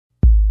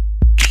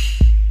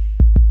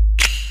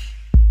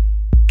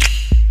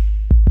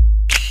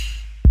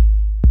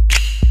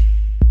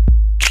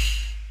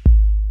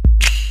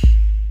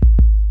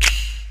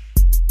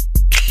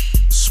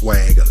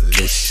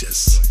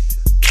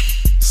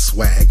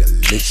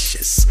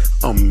Swaggalicious.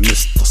 I'm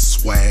Mr.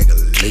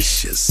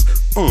 Swaggalicious.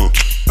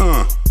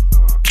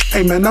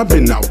 Hey man, I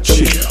been out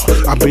chill.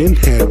 I been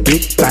had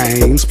big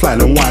things,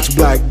 platinum watch,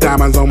 black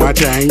diamonds on my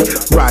chain,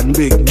 riding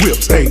big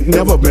whips. Ain't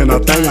never been a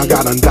thing. I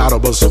got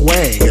undoubtable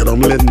swag, and I'm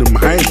letting them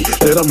hang.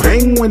 Let them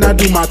hang when I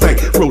do my thing,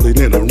 rolling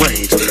in a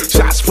range.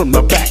 Shots from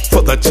the back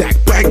for the jack,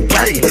 bang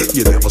bang.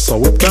 You never saw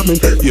it coming,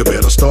 you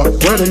better start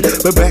running.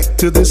 But back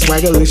to this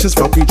Swaggalicious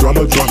funky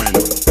drummer drumming.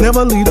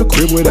 Never leave the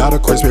crib without a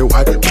crispy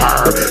white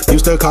purr.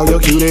 Used to call your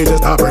cutie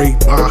just to break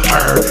my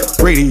heart.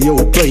 Radio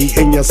play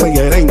and you say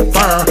it ain't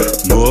fair.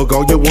 Mug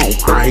all you want,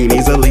 I ain't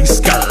easily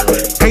scared.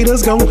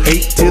 Haters gon'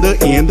 hate till the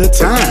end of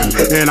time.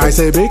 And I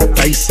say big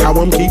face, how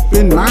I'm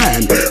keeping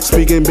mine.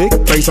 Speaking big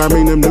face, I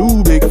mean them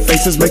new big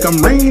faces. Make them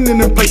rain in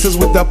them places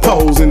with the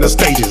poles and the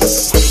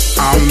stages.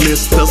 I'm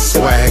Mr.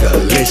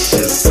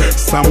 Swaggalicious.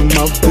 Some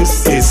of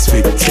this is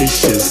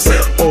fictitious,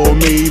 or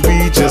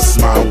maybe just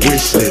my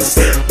wish list,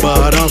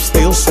 but I'm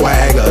still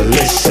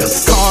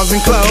Swaggalicious. Cars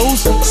and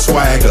clothes,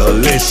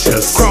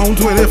 Swaggalicious. Chrome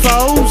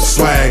 24s,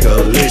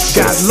 Swaggalicious.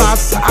 Got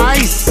lots of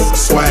ice,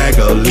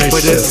 Swaggalicious.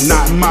 But it's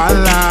not my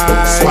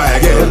life,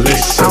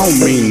 Swaggalicious. I don't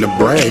mean to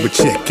brag, but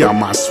check out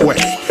my swag.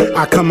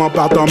 I come up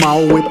out the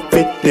mall with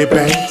 50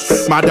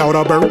 bags. My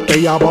daughter's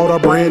birthday, I bought a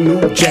brand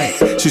new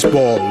Jag. She's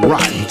spoiled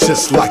rotten,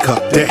 just like her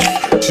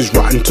dad. She's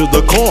rotten to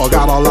the core,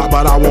 got a lot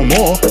but I want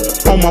more.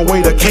 On my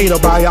way to K to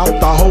buy out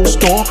the whole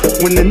store.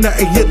 When in the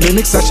hit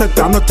Linux, I shut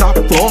down the top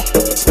floor.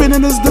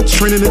 Spinning is the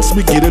trend and it's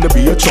beginning to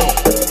be a chore.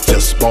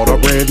 Just bought a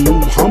brand new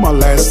Hummer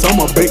last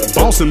summer. Big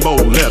boss and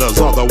bold letters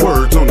are the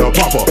words on the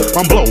bumper.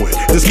 I'm blowing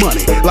this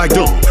money like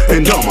Dumb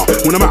and Dumber.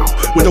 When I'm out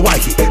with the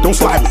wifey, don't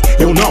slide me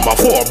your number.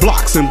 4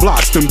 blocks and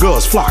blocks, them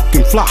girls flock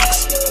in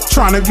flocks.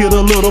 Trying to get a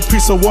little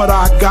piece of what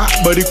I got,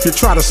 but if you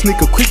try to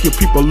sneak a quick, you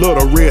peep a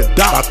little red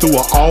dot. I threw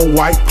an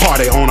all-white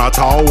party on a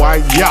tall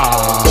white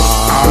yacht.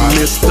 I'm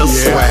Mr.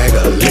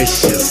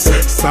 Swaggalicious.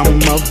 Some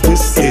of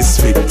this is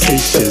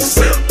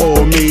fictitious,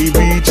 or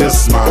maybe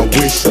just my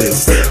wish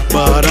list,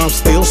 but I'm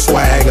still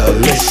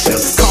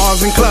Swaggalicious.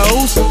 Cars and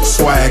clothes,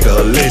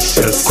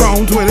 Swaggalicious.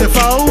 Chrome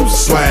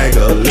 24s,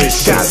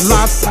 Swaggalicious. Got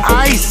lots of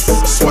ice,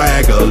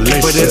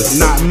 Swaggalicious. But it's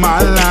not my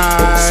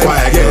life,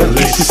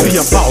 Swaggalicious. You see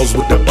a balls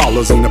with the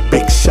ballers and the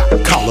big shot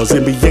callers.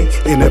 NBA,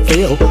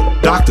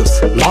 NFL,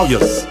 doctors,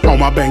 lawyers. All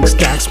my bank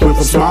stacks went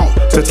from small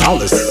to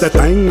tallest. That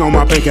thing on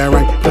my pinky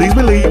ring, please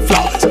believe,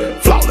 flawless,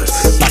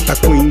 flawless. Like the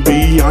Queen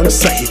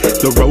Beyonce.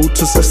 The road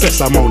to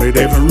success, I'm on it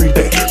every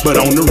day. But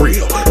on the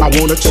real, I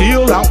wanna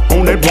chill out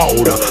on that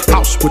water.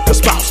 House with the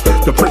spouse,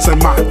 the prince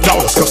and my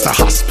daughters. Cause the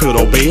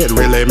hospital bed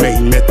really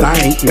made me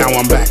think. Now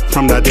I'm back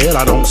from the dead,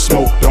 I don't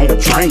smoke, don't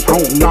drink.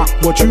 Don't knock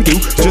what you do,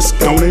 just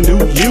go and do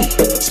you.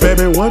 Spare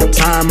me one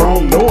time, I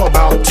don't know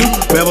about two.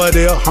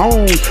 Belvedere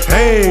home,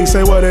 hey,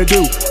 say what they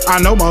do. I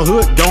know my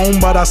hood gone,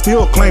 but I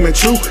still claim it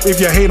true. If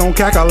you hate on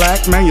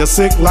Cackalack, man, you're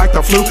sick like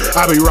the flu.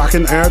 I be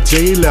rocking Air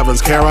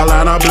J11s,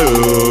 Carolina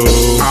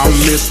Blue. I'm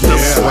Mr.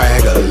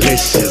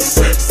 Swaggalicious.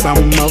 Some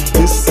of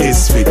this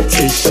is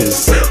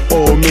fictitious,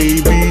 or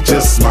maybe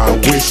just my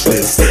wish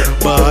list,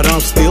 but I'm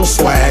still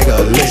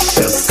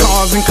Swaggalicious.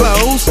 Cars and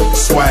clothes,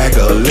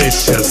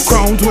 Swaggalicious.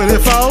 Chrome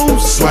 24s,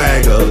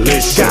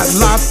 Swaggalicious. Got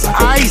lots of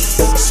ice,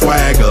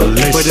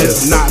 Swaggalicious. But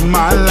it's not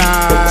my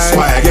life,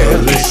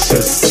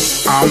 Swaggalicious.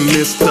 I'm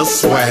Mr.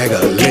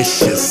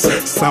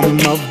 Swaggalicious. Some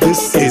of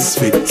this is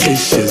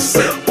fictitious,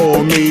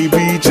 or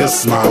maybe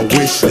just my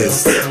wish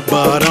list,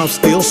 but I'm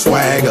still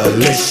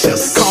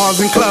Swaggalicious. Cars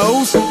and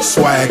clothes,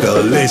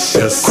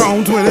 Swaggalicious.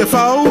 Chrome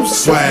 24s,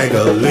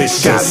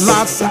 Swaggalicious. Got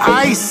lots of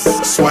ice,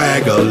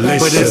 Swaggalicious.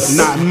 But it's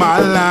not my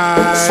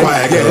life,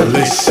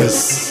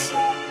 Swaggalicious.